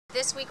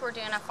This week we're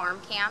doing a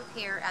farm camp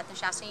here at the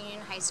Shasta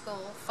Union High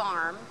School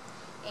farm,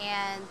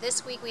 and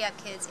this week we have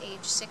kids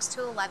aged 6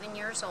 to 11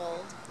 years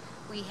old.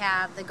 We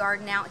have the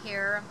garden out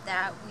here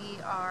that we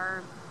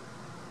are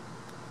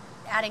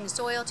adding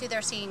soil to.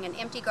 They're seeing an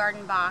empty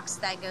garden box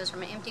that goes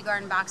from an empty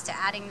garden box to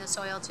adding the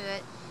soil to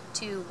it,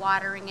 to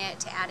watering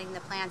it, to adding the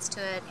plants to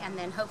it, and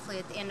then hopefully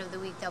at the end of the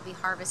week they'll be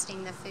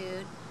harvesting the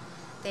food.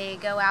 They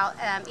go out,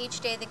 each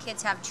day the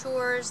kids have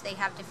chores, they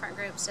have different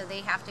groups, so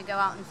they have to go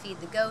out and feed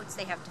the goats,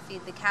 they have to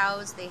feed the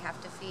cows, they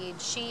have to feed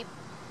sheep,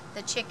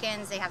 the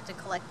chickens, they have to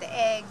collect the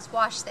eggs,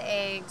 wash the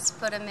eggs,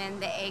 put them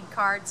in the egg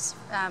carts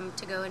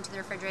to go into the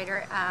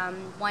refrigerator.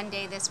 One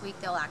day this week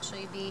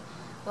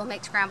we'll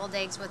make scrambled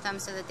eggs with them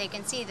so that they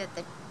can see that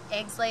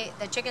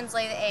the chickens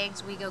lay the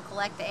eggs, we go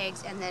collect the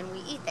eggs, and then we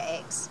eat the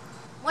eggs.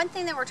 One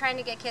thing that we're trying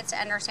to get kids to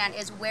understand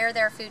is where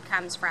their food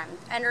comes from.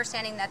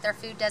 Understanding that their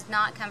food does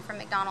not come from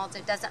McDonald's.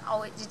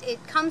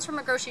 It comes from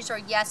a grocery store,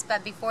 yes,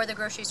 but before the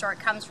grocery store, it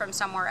comes from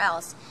somewhere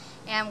else.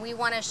 And we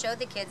want to show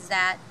the kids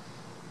that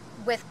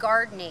with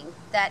gardening,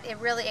 that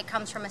it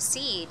comes from a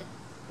seed.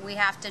 We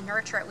have to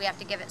nurture it, we have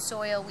to give it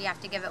soil, we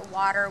have to give it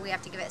water, we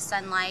have to give it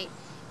sunlight,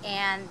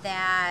 and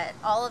that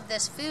all of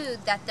this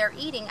food that they're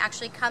eating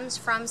actually comes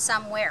from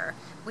somewhere.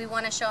 We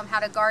want to show them how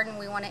to garden.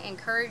 We want to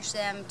encourage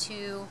them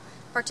to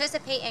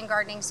participate in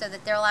gardening so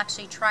that they'll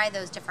actually try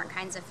those different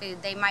kinds of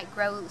food. They might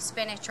grow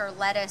spinach or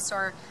lettuce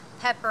or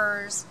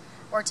peppers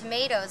or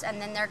tomatoes,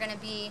 and then they're going to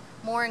be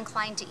more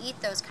inclined to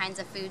eat those kinds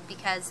of food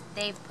because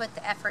they've put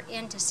the effort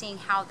into seeing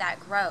how that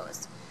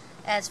grows.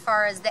 As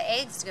far as the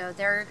eggs go,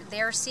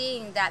 they're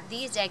seeing that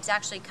these eggs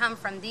actually come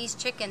from these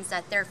chickens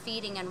that they're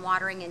feeding and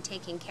watering and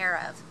taking care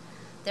of.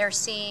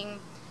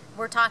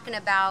 We're talking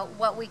about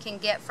what we can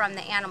get from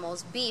the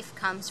animals. Beef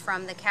comes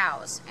from the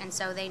cows, and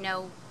so they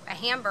know a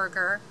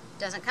hamburger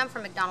doesn't come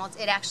from McDonald's.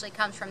 It actually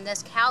comes from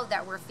this cow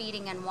that we're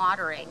feeding and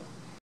watering.